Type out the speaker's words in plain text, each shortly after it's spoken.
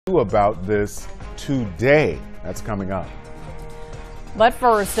About this today. That's coming up. But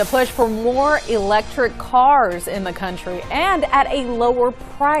first, a push for more electric cars in the country and at a lower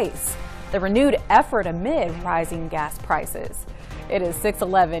price. The renewed effort amid rising gas prices. It is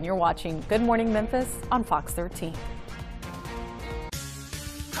 6:11. You're watching Good Morning Memphis on Fox 13.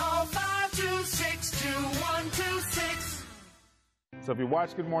 Call 526-2126. So if you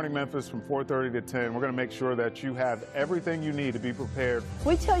watch Good Morning Memphis from 4:30 to 10, we're going to make sure that you have everything you need to be prepared.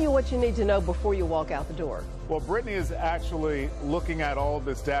 We tell you what you need to know before you walk out the door. Well, Brittany is actually looking at all of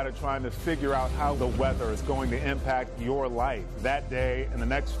this data, trying to figure out how the weather is going to impact your life that day and the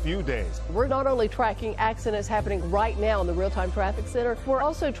next few days. We're not only tracking accidents happening right now in the real-time traffic center, we're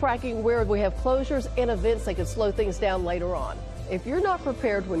also tracking where we have closures and events that could slow things down later on. If you're not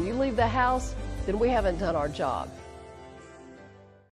prepared when you leave the house, then we haven't done our job.